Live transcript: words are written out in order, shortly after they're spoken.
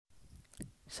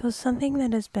So something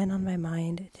that has been on my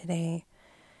mind today,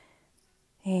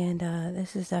 and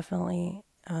this is definitely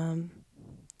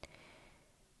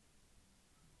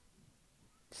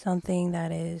something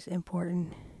that is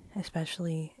important,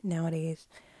 especially nowadays,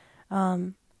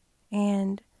 and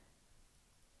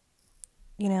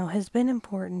has been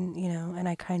important, and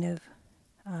I kind of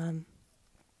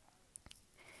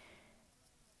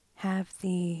have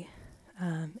the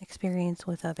experience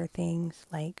with other things,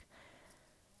 like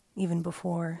even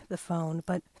before the phone,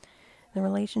 but the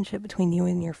relationship between you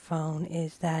and your phone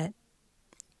is that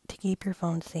to keep your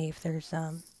phone safe, there's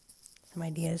some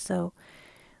ideas. So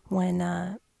when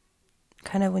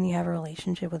when you have a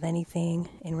relationship with anything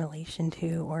in relation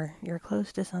to, or you're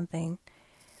close to something,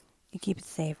 you keep it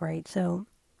safe, right? So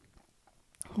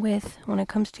when it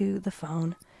comes to the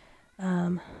phone,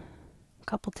 a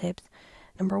couple tips.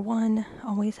 Number one,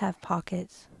 always have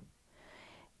pockets.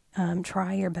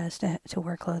 Try your best to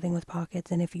wear clothing with pockets,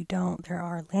 and if you don't, there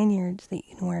are lanyards that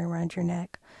you can wear around your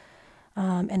neck,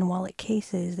 and wallet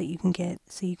cases that you can get,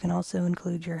 so you can also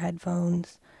include your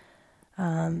headphones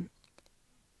in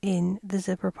the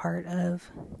zipper part of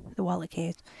the wallet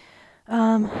case.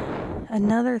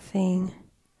 Another thing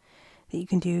that you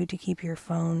can do to keep your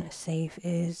phone safe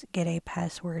is get a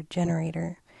password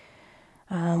generator.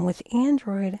 With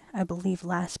Android, I believe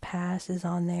LastPass is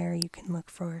on there. You can look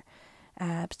for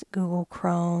apps, Google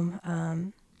Chrome.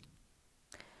 On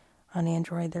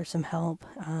Android, there's some help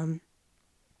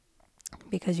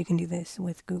because you can do this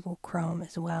with Google Chrome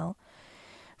as well.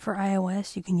 For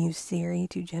iOS, you can use Siri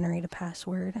to generate a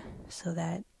password so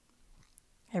that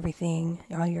everything,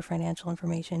 all your financial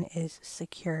information is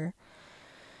secure.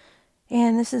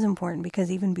 And this is important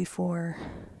because even before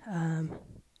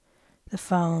the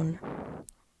phone,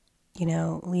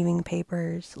 leaving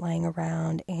papers lying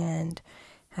around and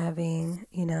having,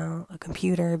 a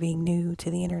computer, being new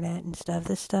to the internet and stuff,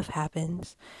 this stuff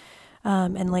happens.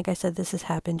 And like I said, this has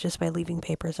happened just by leaving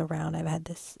papers around. I've had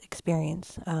this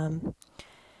experience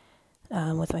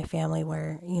with my family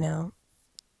where,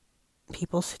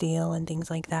 people steal and things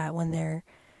like that when they're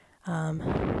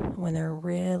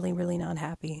really, really not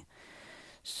happy.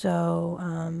 So,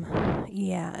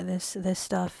 this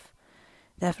stuff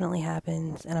definitely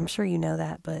happens, and I'm sure you know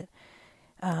that, but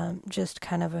just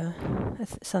kind of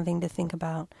something to think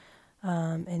about.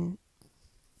 And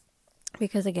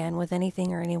because again, with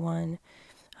anything or anyone,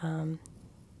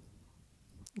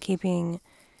 keeping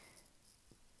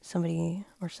somebody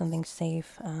or something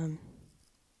safe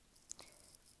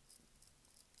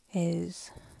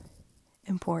is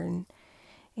important.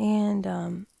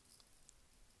 And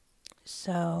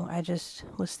so I just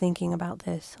was thinking about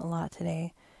this a lot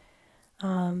today.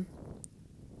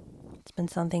 It's been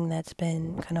something that's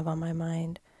been kind of on my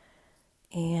mind,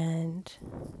 and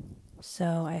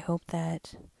so I hope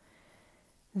that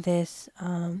this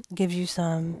gives you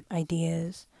some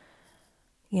ideas,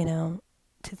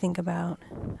 to think about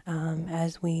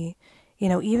as we,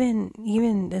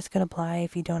 even this could apply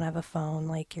if you don't have a phone,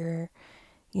 like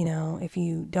if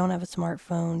you don't have a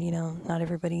smartphone, not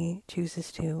everybody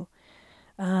chooses to.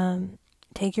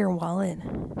 Take your wallet,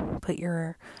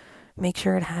 make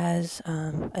sure it has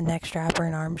a neck strap or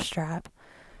an arm strap,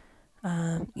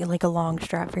 like a long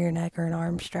strap for your neck or an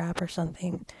arm strap or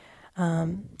something.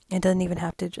 It doesn't even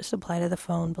have to just apply to the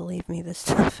phone. Believe me, this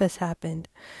stuff has happened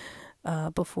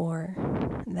before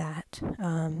that.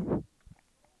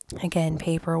 Again,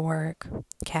 paperwork,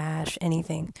 cash,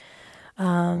 anything.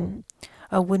 A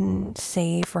wooden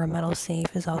safe or a metal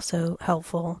safe is also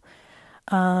helpful.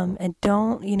 And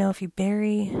don't, if you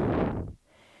bury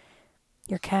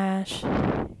your cash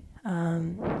in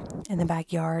the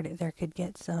backyard, there could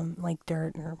get some like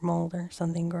dirt or mold or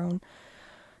something grown.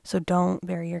 So don't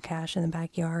bury your cash in the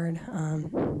backyard.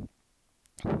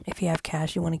 If you have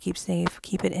cash you want to keep safe,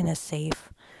 keep it in a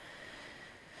safe.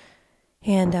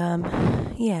 And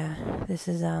this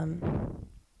is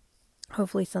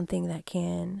hopefully something that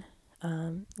can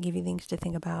give you things to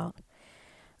think about.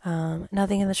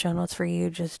 Nothing in the show notes for you.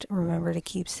 Just remember to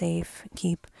keep safe,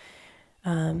 keep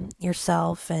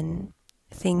yourself and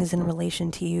things in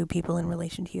relation to you, people in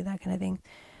relation to you, that kind of thing.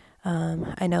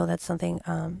 I know that's something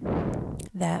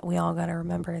that we all got to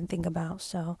remember and think about.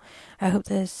 So I hope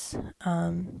this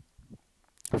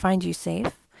finds you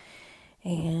safe,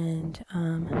 and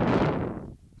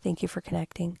thank you for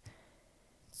connecting.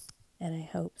 And I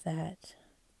hope that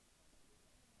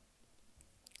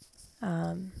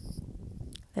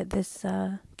that this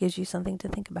gives you something to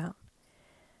think about.